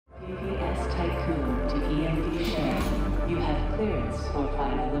EMD sharing. You have clearance for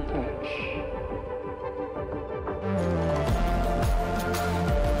final approach.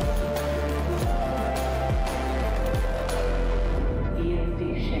 EMD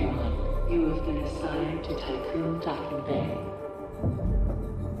sharing. You have been assigned to Tycoon Docking Bay.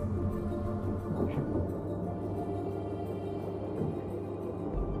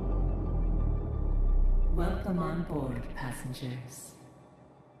 Welcome on board, passengers.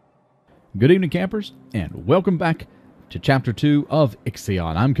 Good evening, campers, and welcome back to Chapter 2 of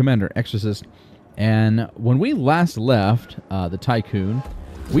Ixion. I'm Commander Exorcist, and when we last left the Tycoon,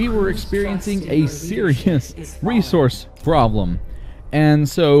 we were experiencing a serious resource problem. And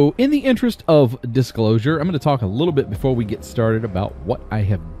so, in the interest of disclosure, I'm going to talk a little bit before we get started about what I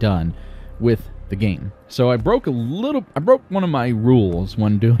have done with the game. So I broke one of my rules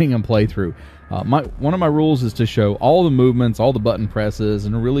when doing a playthrough. One of my rules is to show all the movements, all the button presses,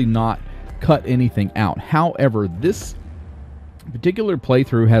 and really not cut anything out. However, this particular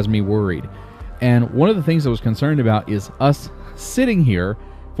playthrough has me worried. And one of the things I was concerned about is us sitting here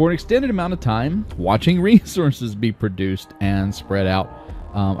for an extended amount of time, watching resources be produced and spread out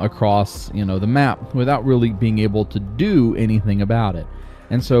across, the map without really being able to do anything about it.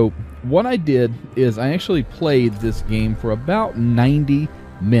 And so what I did is I actually played this game for about 90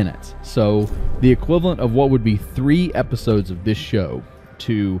 minutes. So the equivalent of what would be 3 episodes of this show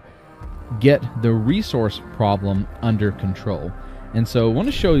to get the resource problem under control. And so I want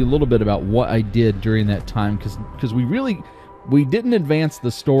to show you a little bit about what I did during that time, because we didn't advance the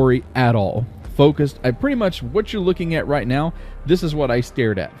story at all. I pretty much, what you're looking at right now, this is what I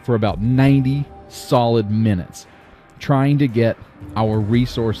stared at for about 90 solid minutes, trying to get our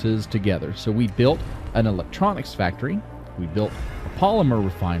resources together. So we built an electronics factory, we built a polymer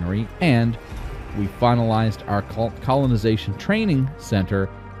refinery, and we finalized our colonization training center,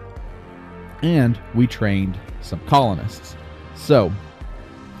 and we trained some colonists. So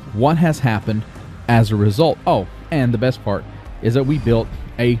what has happened as a result? Oh, and the best part is that we built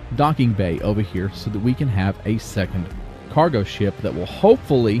a docking bay over here so that we can have a second cargo ship that will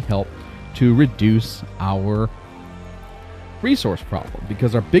hopefully help to reduce our resource problem,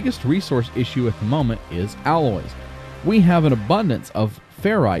 because our biggest resource issue at the moment is alloys. We have an abundance of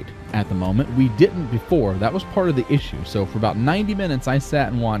ferrite at the moment. We didn't before. That was part of the issue. So for about 90 minutes I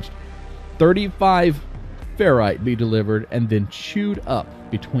sat and watched 35 ferrite be delivered and then chewed up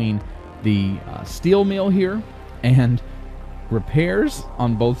between the steel mill here and repairs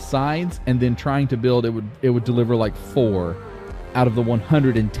on both sides, and then trying to build it would deliver like 4 out of the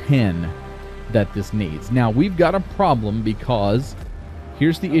 110 that this needs. Now we've got a problem, because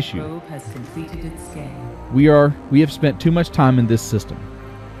here's the issue. Probe has completed its scan. We have spent too much time in this system.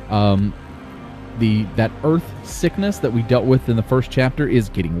 That earth sickness that we dealt with in the first chapter is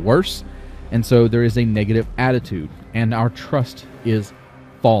getting worse, and so there is a negative attitude, and our trust is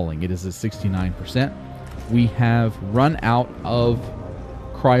falling. It is at 69%. We have run out of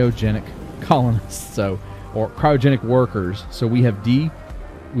cryogenic colonists, or cryogenic workers. So we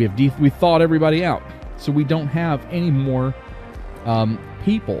thawed everybody out. So we don't have any more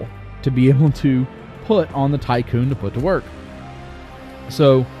people to be able to put on the Tycoon to put to work.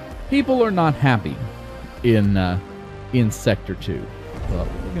 So people are not happy in Sector 2. What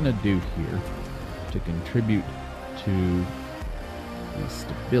we're going to do here to contribute to the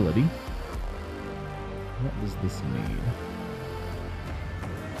stability, what does this need?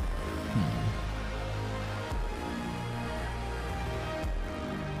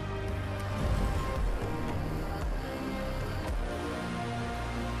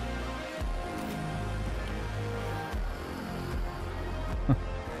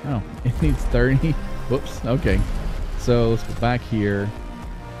 Oh, it needs 30. Whoops. Okay. So let's go back here.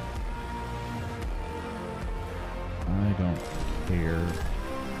 I don't care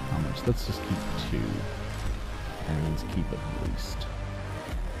how much. Let's just keep 2. And let's keep it at least.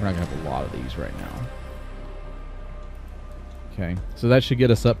 We're not going to have a lot of these right now. Okay. So that should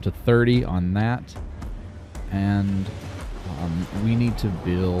get us up to 30 on that. And we need to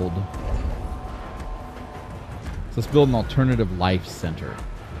build... So let's build an alternative life center.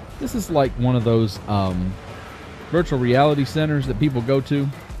 This is like one of those virtual reality centers that people go to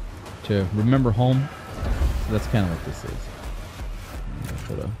remember home. So that's kind of what this is.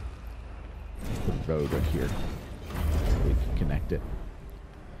 I'm going to put a road right here so we can connect it.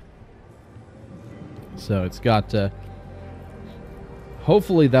 So it's got...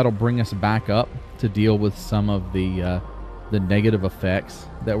 hopefully that'll bring us back up to deal with some of the negative effects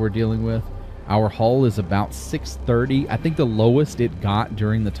that we're dealing with. Our hull is about 630. I think the lowest it got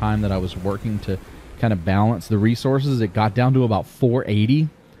during the time that I was working to kind of balance the resources, it got down to about 480,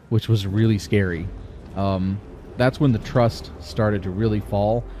 which was really scary. That's when the trust started to really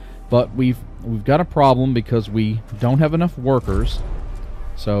fall. But we've got a problem because we don't have enough workers.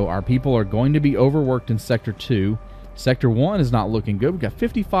 So our people are going to be overworked in Sector 2. Sector 1 is not looking good. We've got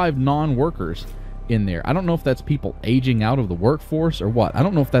 55 non-workers in there. I don't know if that's people aging out of the workforce or what. I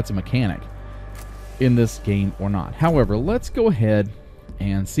don't know if that's a mechanic in this game or not. However, let's go ahead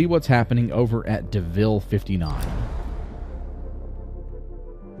and see what's happening over at DeVille 59.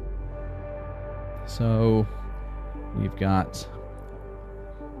 So we've got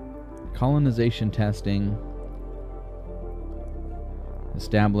colonization testing,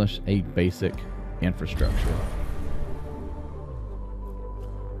 establish a basic infrastructure.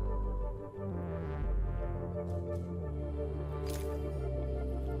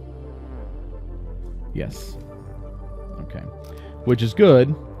 Yes. Okay. Which is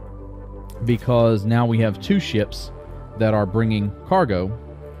good because now we have 2 ships that are bringing cargo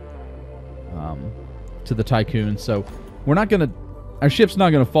to the Tycoon. So we're not going to... Our ship's not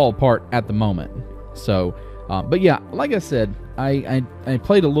going to fall apart at the moment. So, but yeah, like I said, I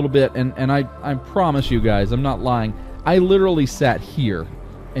played a little bit, and I promise you guys, I'm not lying, I literally sat here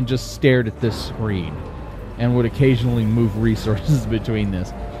and just stared at this screen and would occasionally move resources between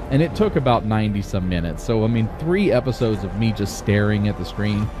this. And it took about 90-some minutes. So, I mean, 3 episodes of me just staring at the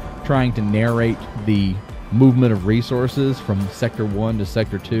screen, trying to narrate the movement of resources from Sector 1 to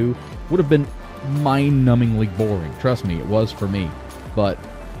Sector 2 would have been mind-numbingly boring. Trust me, it was for me. But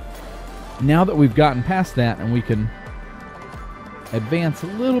now that we've gotten past that and we can advance a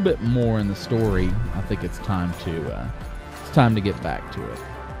little bit more in the story, I think it's time to get back to it.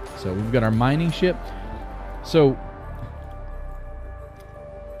 So we've got our mining ship. So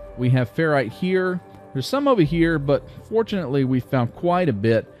we have ferrite here. There's some over here, but fortunately we found quite a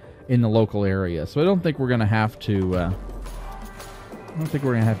bit in the local area. So I don't think we're going to have to. I don't think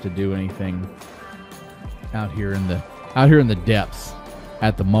we're going to have to do anything out here in the depths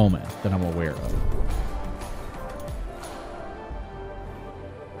at the moment that I'm aware of.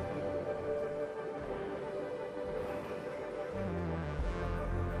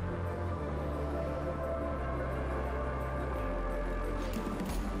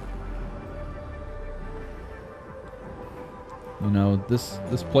 You know, this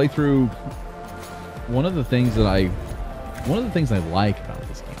playthrough, one of the things I like about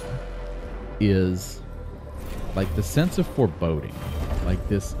this game is like the sense of foreboding. Like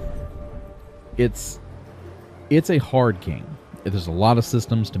this, it's a hard game. There's a lot of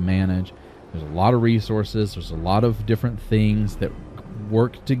systems to manage. There's a lot of resources. There's a lot of different things that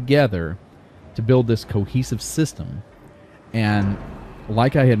work together to build this cohesive system. And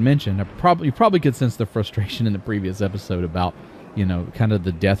like I had mentioned, you probably could sense the frustration in the previous episode about, you know, kind of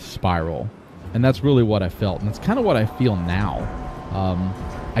the death spiral. And that's really what I felt. And that's kind of what I feel now.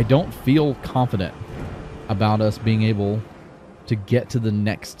 I don't feel confident about us being able to get to the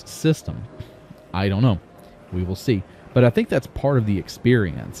next system. I don't know. We will see. But I think that's part of the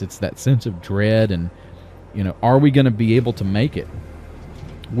experience. It's that sense of dread and, you know, are we going to be able to make it?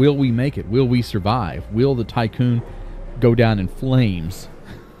 Will we make it? Will we survive? Will the Tycoon go down in flames?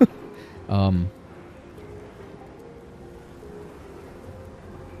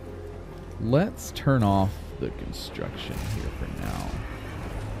 Let's turn off the construction here for now.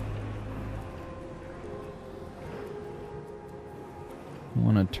 I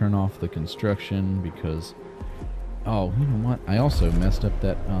want to turn off the construction because, oh, you know what? I also messed up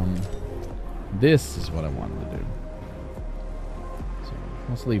that, this is what I wanted to do. So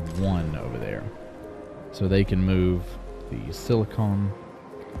let's leave 1 over there so they can move the silicon.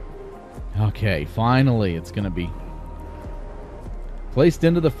 Okay, finally it's going to be placed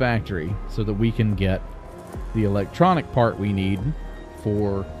into the factory so that we can get the electronic part we need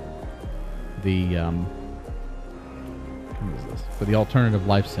for the, what is this? For the Alternative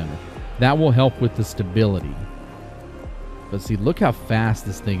Life Center. That will help with the stability. But see, look how fast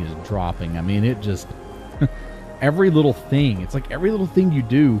this thing is dropping. I mean, it just... every little thing. It's like every little thing you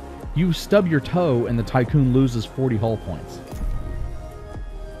do, you stub your toe and the Tycoon loses 40 hull points.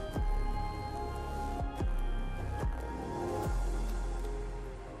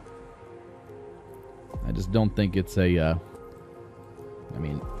 I just don't think it's a... I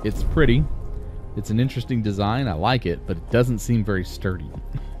mean, it's pretty. It's an interesting design. I like it, but it doesn't seem very sturdy.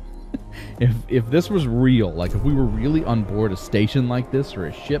 If this was real, like if we were really on board a station like this or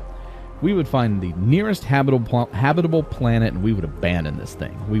a ship, we would find the nearest habitable planet and we would abandon this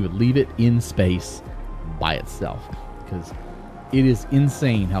thing. We would leave it in space by itself because it is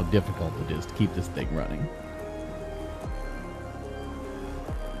insane how difficult it is to keep this thing running.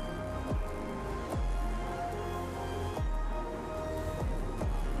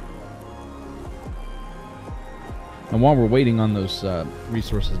 And while we're waiting on those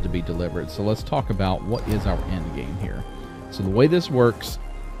resources to be delivered, so let's talk about what is our end game here. So the way this works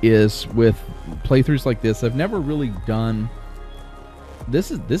is with playthroughs like this. I've never really done.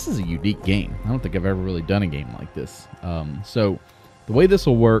 This is a unique game. I don't think I've ever really done a game like this. So the way this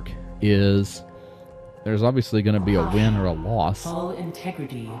will work is there's obviously going to be a win or a loss. Hull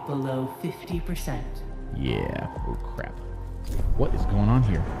integrity below 50%. Yeah. Oh crap. What is going on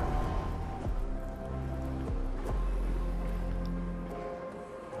here?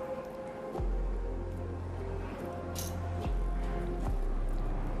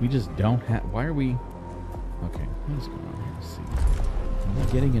 We just don't have... Why are we... Okay, what is going on here? Let's see. Are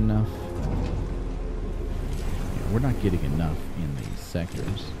we getting enough? Yeah, we're not getting enough in these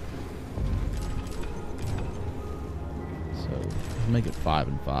sectors. So, let's make it 5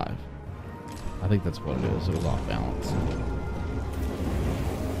 and 5. I think that's what it is. It was off balance.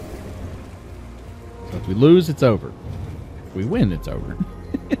 So if we lose, it's over. If we win, it's over.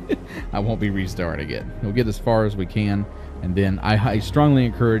 I won't be restarting it. We'll get as far as we can. And then I strongly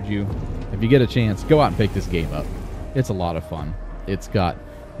encourage you, if you get a chance, go out and pick this game up. It's a lot of fun. It's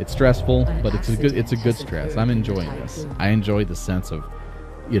stressful, but it's a good stress. I'm enjoying this. I enjoy the sense of,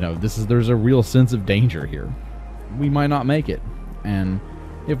 there's a real sense of danger here. We might not make it, and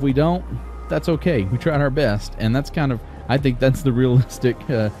if we don't, that's okay. We tried our best, and that's I think that's the realistic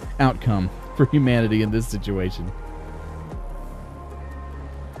outcome for humanity in this situation.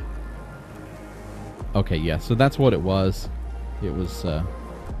 Okay, yeah, so that's what it was. It was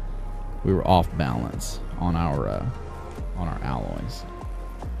we were off balance on our alloys.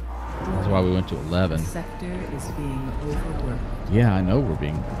 That's why we went to 11. The sector is being overworked. Yeah, I know we're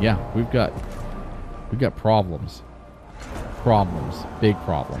being. Yeah, we've got problems. Big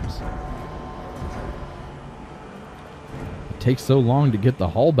problems. It takes so long to get the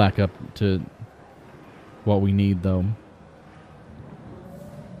hull back up to what we need, though.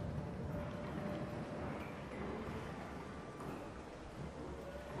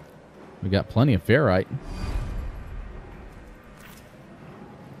 We got plenty of ferrite.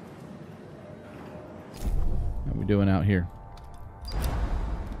 How are we doing out here?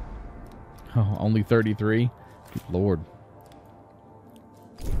 Oh, only 33? Good Lord.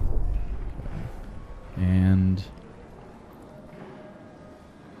 And...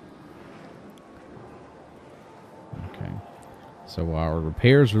 okay. So our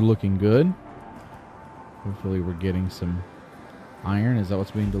repairs are looking good. Hopefully we're getting some... iron. Is that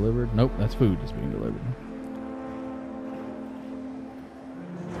what's being delivered? Nope, that's food that's being delivered.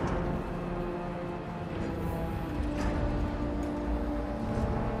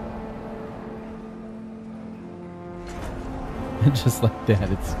 And just like that,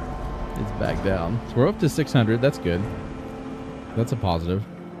 it's back down. So we're up to 600. That's good. That's a positive.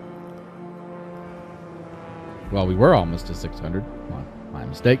 Well, we were almost to 600. My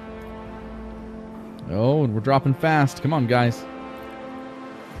mistake. Oh, and we're dropping fast. Come on, guys.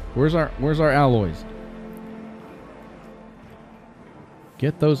 Where's our alloys?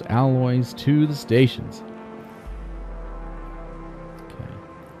 Get those alloys to the stations. Okay.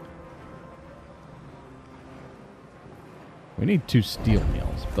 We need 2 steel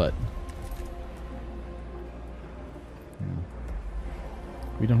mills, but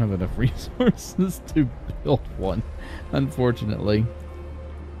we don't have enough resources to build one, unfortunately.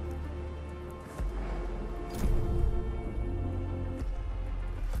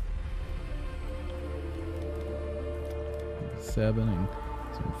 And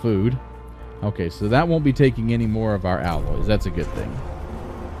some food. Okay, so that won't be taking any more of our alloys. That's a good thing.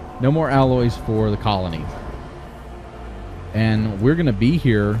 No more alloys for the colony. And we're going to be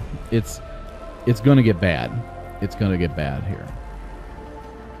here. It's going to get bad. It's going to get bad here.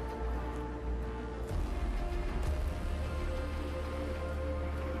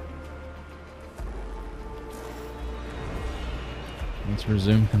 Let's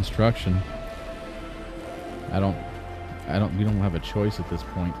resume construction. We don't have a choice at this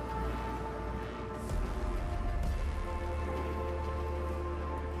point.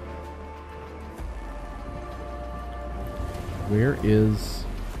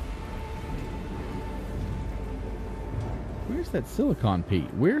 Where's that silicon,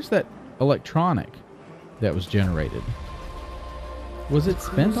 Pete? Where's that electronic that was generated? Was it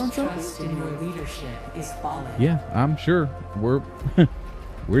spent on something? Trust in your leadership is falling. Yeah, I'm sure. We're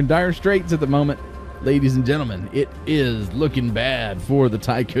in dire straits at the moment. Ladies and gentlemen, it is looking bad for the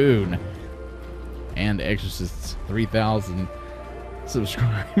Tycoon. And Exorcist's 3,000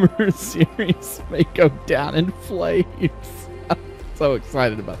 subscriber series may go down in flames. I'm so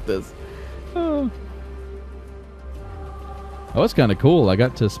excited about this. Oh, it's kind of cool. I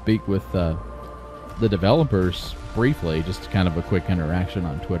got to speak with the developers briefly, just kind of a quick interaction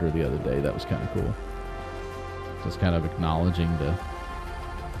on Twitter the other day. That was kind of cool. Just kind of acknowledging the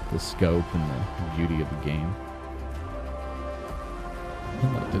scope and the beauty of the game.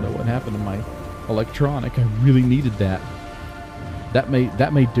 I'd like to know what happened to my electronic. I really needed that. That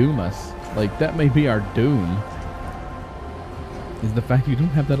may doom us. Like, that may be our doom, is the fact you don't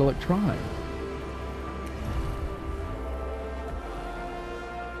have that electronic.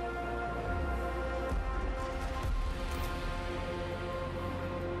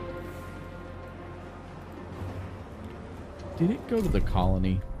 Did it go to the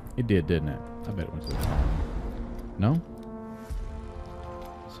colony? It did, didn't it? I bet it went to the colony. No?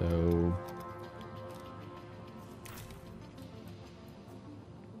 So...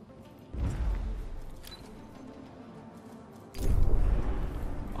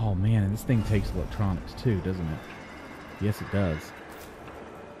 oh man, and this thing takes electronics too, doesn't it? Yes, it does.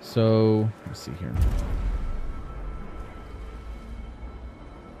 So, let's see here.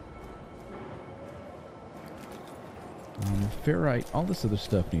 Ferrite, all this other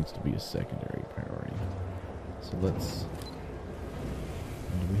stuff needs to be a secondary priority. So let's...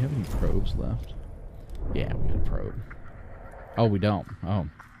 do we have any probes left? Yeah, we got a probe. Oh, we don't. Oh.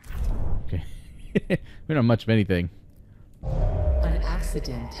 Okay. We don't have much of anything. An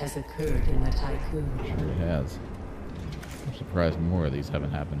accident has occurred in the Tycoon. Sure it has. I'm surprised more of these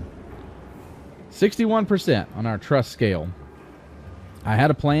haven't happened. 61% on our trust scale. I had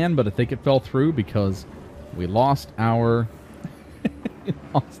a plan, but I think it fell through because we lost our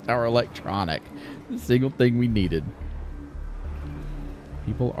electronic. The single thing we needed.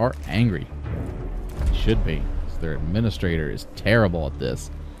 People are angry. They should be. Their administrator is terrible at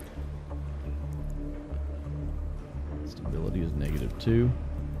this. Stability is -2.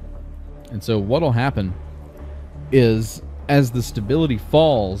 And so what'll happen is, as the stability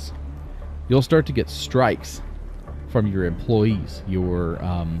falls, you'll start to get strikes from your employees. Your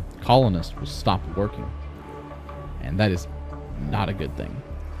colonists will stop working. And that is not a good thing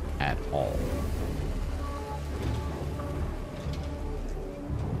at all.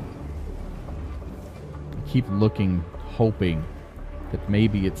 I keep looking, hoping that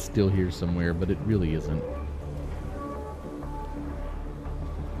maybe it's still here somewhere, but it really isn't.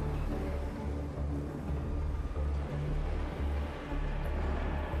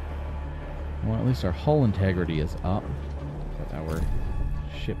 Well, at least our hull integrity is up, but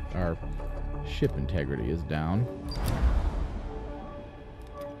our ship integrity is down.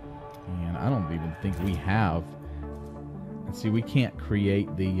 And I don't even think we have... let's see, we can't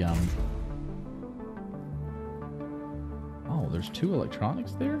create the... oh, there's 2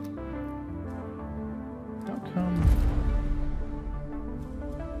 electronics there? How come...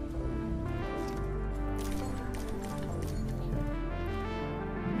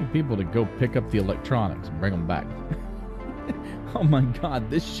 people to go pick up the electronics and bring them back. Oh my god,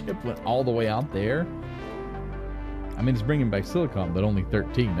 this ship went all the way out there. I mean, it's bringing back silicon, but only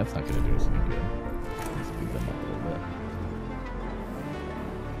 13. That's not going to do us any good. Let's speed them up a little bit.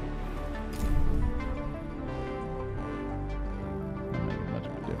 Not making much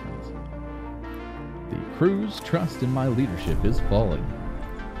of a difference. The crew's trust in my leadership is falling.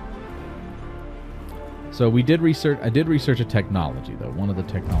 So we did research. I did research a technology, though. One of the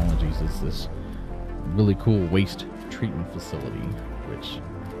technologies is this really cool waste treatment facility, which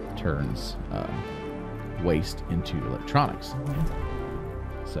turns waste into electronics.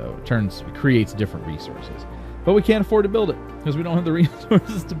 So it creates different resources. But we can't afford to build it because we don't have the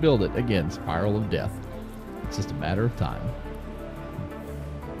resources to build it. Again, spiral of death. It's just a matter of time.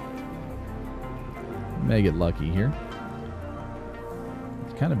 May get lucky here.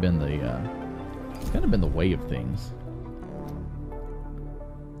 It's kind of been the way of things.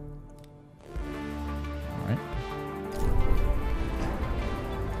 All right.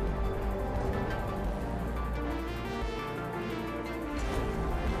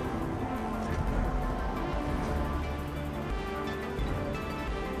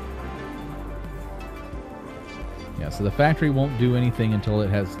 Yeah, so the factory won't do anything until it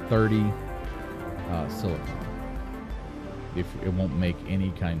has 30 silicon. If it won't make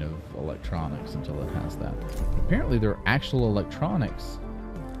any kind of electronics until it has that. Apparently there are actual electronics.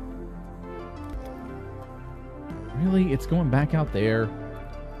 Really? It's going back out there?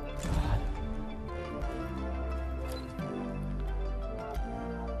 God.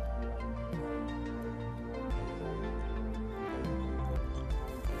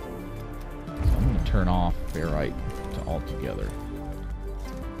 So I'm going to turn off ferrite to altogether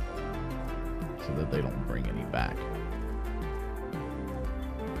so that they don't bring any back.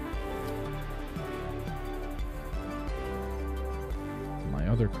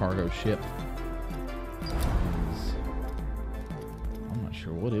 Other cargo ship is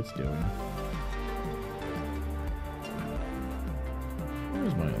sure what it's doing.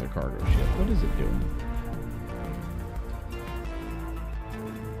 Where's my other cargo ship? What is it doing?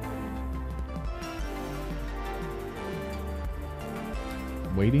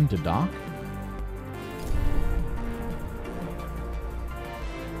 Waiting to dock?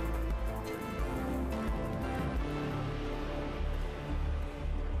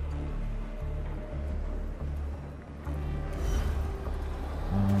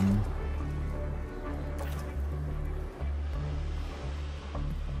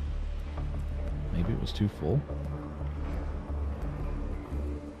 Maybe it was too full.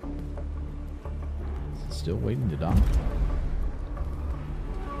 Is it still waiting to dock?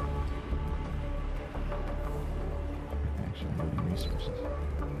 Actually, loading resources.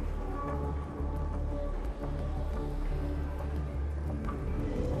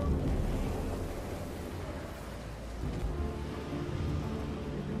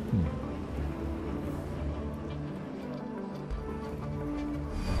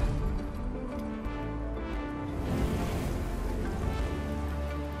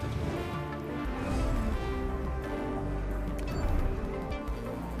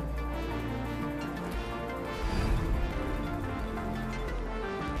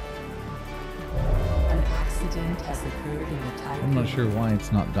 Has occurred in the Tycoon. I'm not sure why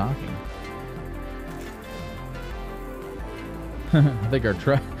it's not docking. I think I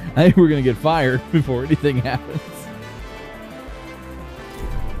think we're gonna get fired before anything happens.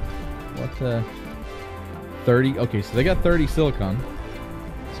 What? 30. Okay, so they got 30 silicon.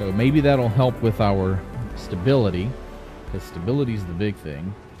 So maybe that'll help with our stability, because stability is the big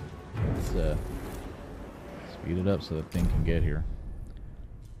thing. Let's speed it up so that thing can get here.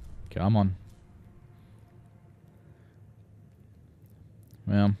 Come on.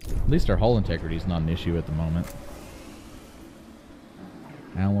 Well, at least our hull integrity is not an issue at the moment.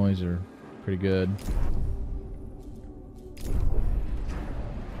 Alloys are pretty good.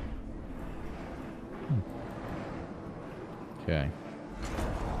 Okay.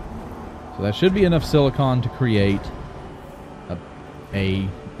 So that should be enough silicon to create an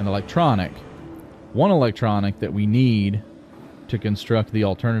electronic. One electronic that we need to construct the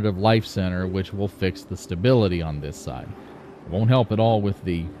alternative life center, which will fix the stability on this side. Won't help at all with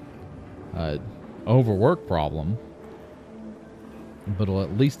the overwork problem, but it'll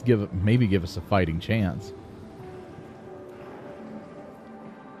at least maybe give us a fighting chance.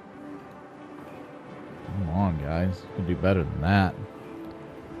 Come on, guys. You can do better than that.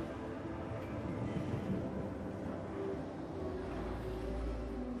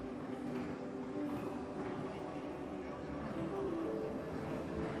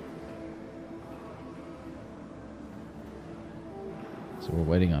 So we're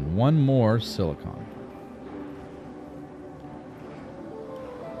waiting on one more silicon.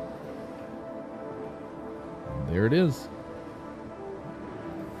 And there it is.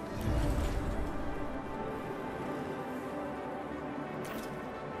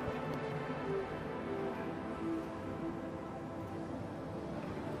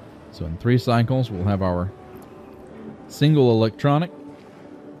 So in 3 cycles, we'll have our single electronic.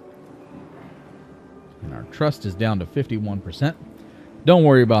 And our trust is down to 51%. Don't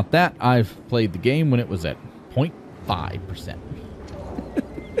worry about that. I've played the game when it was at 0.5%.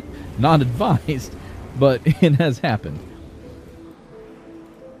 Not advised, but it has happened.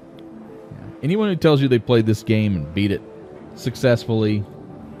 Yeah. Anyone who tells you they played this game and beat it successfully,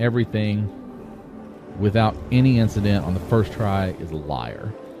 everything, without any incident on the first try is a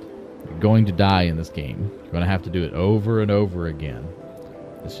liar. You're going to die in this game. You're going to have to do it over and over again.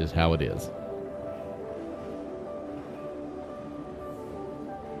 It's just how it is.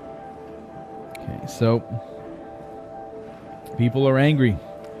 Okay, so people are angry.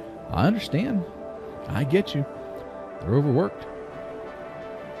 I understand. I get you. They're overworked.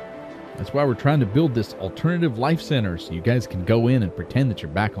 That's why we're trying to build this alternative life center so you guys can go in and pretend that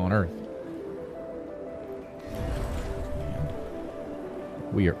you're back on Earth.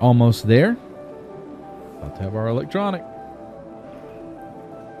 And we are almost there. About to have our electronic.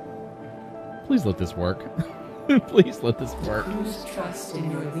 Please let this work. Please let this work. Whose trust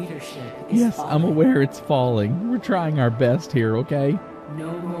in your leadership is Yes, falling. I'm aware it's falling. We're trying our best here, okay?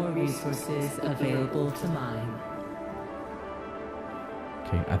 No more resources available to mine.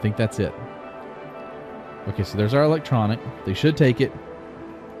 Okay, I think that's it. Okay, so there's our electronic. They should take it.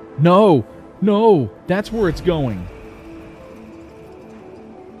 No! No! That's where it's going.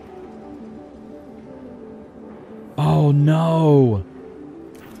 Oh, no!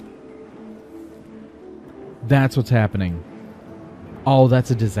 That's what's happening. Oh,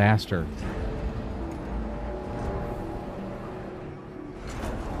 that's a disaster.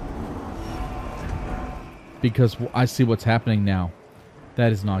 because I see what's happening now.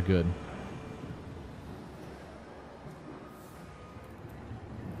 That is not good.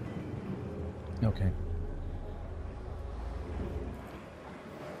 Okay.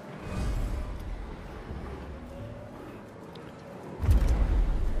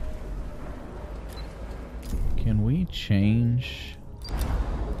 Can we change?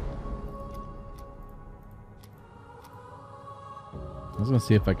 I was going to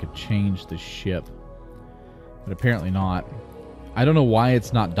see if I could change the ship, but apparently not. I don't know why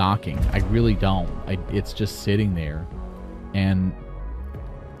it's not docking. I really don't. It's just sitting there, and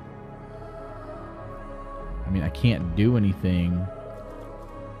I mean, I can't do anything.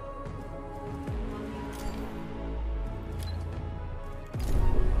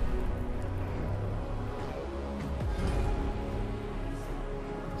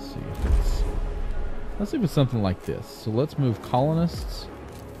 Let's see if it's something like this. So let's move colonists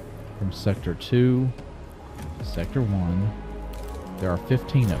from Sector 2 to Sector 1. There are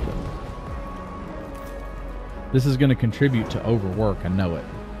 15 of them. This is going to contribute to overwork, I know it.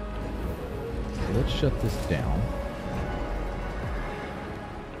 So let's shut this down.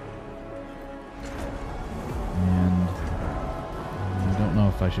 And I don't know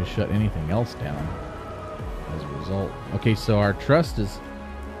if I should shut anything else down as a result. Okay, so our trust is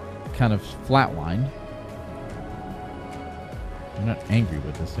kind of flatlined. I'm not angry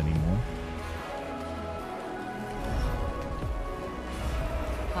with this anymore.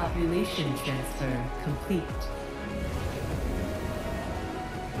 Population transfer complete.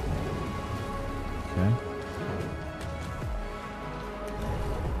 Okay.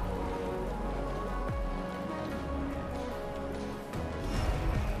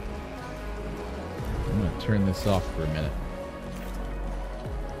 I'm going to turn this off for a minute.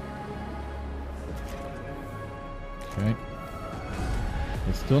 Okay.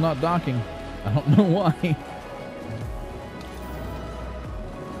 It's still not docking. I don't know why.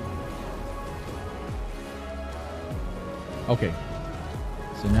 Okay.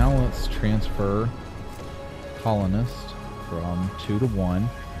 So now let's transfer colonists from 2 to 1.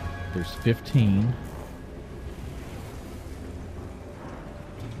 There's 15.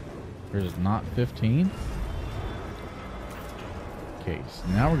 There's not 15. Okay, so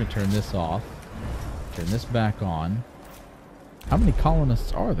now we're going to turn this off. Turn this back on. How many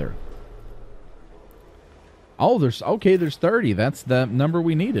colonists are there? Oh, there's 30. That's the number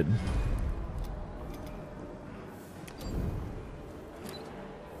we needed.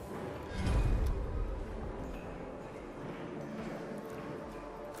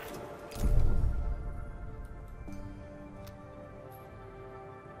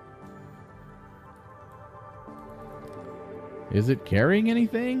 Is it carrying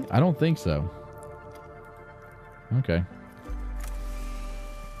anything? I don't think so. Okay.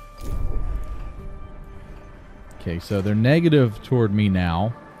 Okay, so they're negative toward me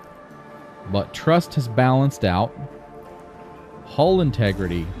now, but trust has balanced out. Hull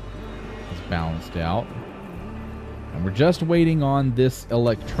integrity has balanced out. And we're just waiting on this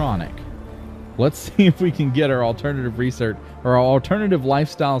electronic. Let's see if we can get our alternative research or our alternative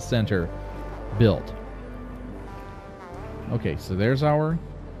lifestyle center built. Okay, so there's our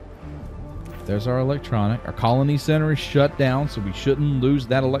electronic. Our colony center is shut down, so we shouldn't lose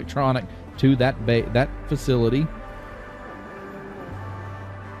that electronic to that facility.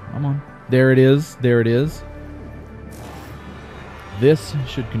 Come on. There it is. There it is. This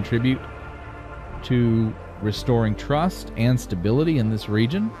should contribute to restoring trust and stability in this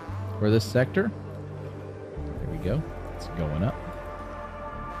region or this sector. There we go. It's going up.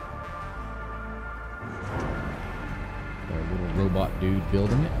 Our little robot dude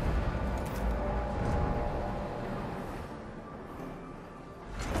building it.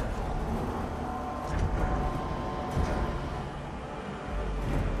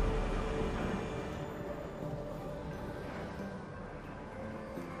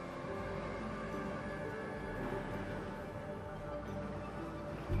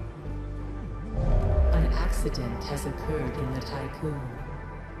 Accident has occurred in the Tycoon.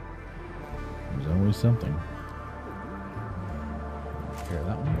 There's always something. Repair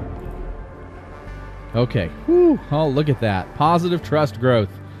that one. Okay. Whew. Oh, look at that. Positive trust growth.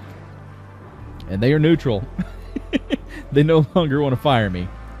 And they are neutral. They no longer want to fire me.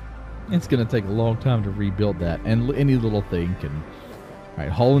 It's going to take a long time to rebuild that. And any little thing can... Alright,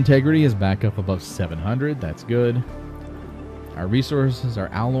 hull integrity is back up above 700. That's good. Our resources, our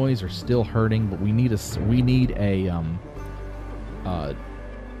alloys are still hurting, but we need a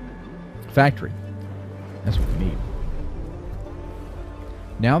factory. That's what we need.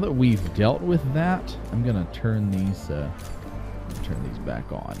 Now that we've dealt with that, I'm gonna turn these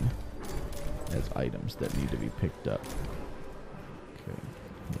back on. as items that need to be picked up. Okay.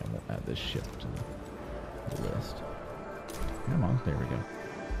 Yeah, we'll add this ship to the list. Come on, there we go.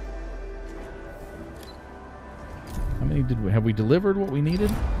 How many did we have? We delivered what we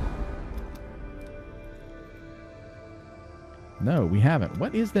needed? No, we haven't.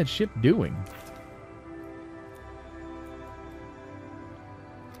 What is that ship doing?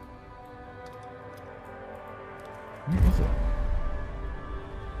 Where is it?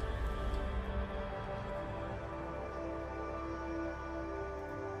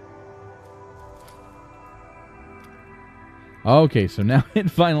 Okay, so now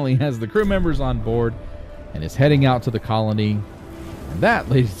it finally has the crew members on board and is heading out to the colony. And that,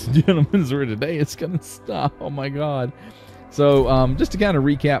 ladies and gentlemen, is where today it's going to stop. Oh my god. So just to kind of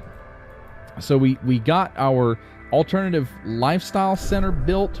recap, so we got our alternative lifestyle center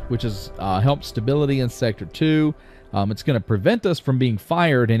built, which is help stability in Sector 2. It's going to prevent us from being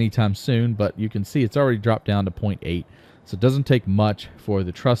fired anytime soon, but you can see it's already dropped down to 0.8. So it doesn't take much for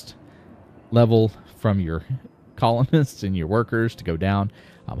the trust level from your colonists and your workers to go down.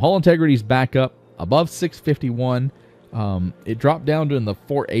 Hull integrity is back up above 651. It dropped down to in the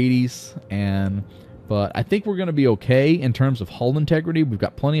 480s, but I think we're going to be okay in terms of hull integrity. We've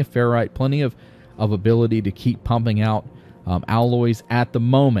got plenty of ferrite, plenty of ability to keep pumping out alloys at the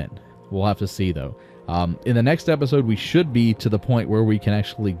moment. We'll have to see, though. In the next episode, we should be to the point where we can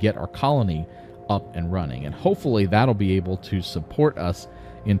actually get our colony up and running, and hopefully that'll be able to support us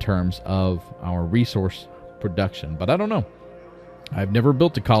in terms of our resource production. But I don't know. I've never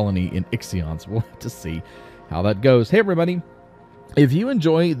built a colony in Ixion, so we'll have to see how that goes. Hey, everybody. If you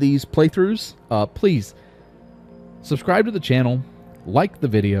enjoy these playthroughs, please subscribe to the channel, like the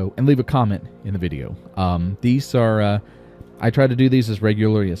video, and leave a comment in the video. These are, I try to do these as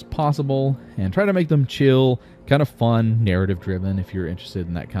regularly as possible and try to make them chill, kind of fun, narrative-driven. If you're interested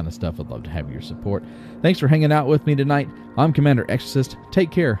in that kind of stuff, I'd love to have your support. Thanks for hanging out with me tonight. I'm Commander Exorcist.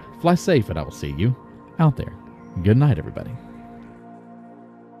 Take care, fly safe, and I will see you out there. Good night, everybody.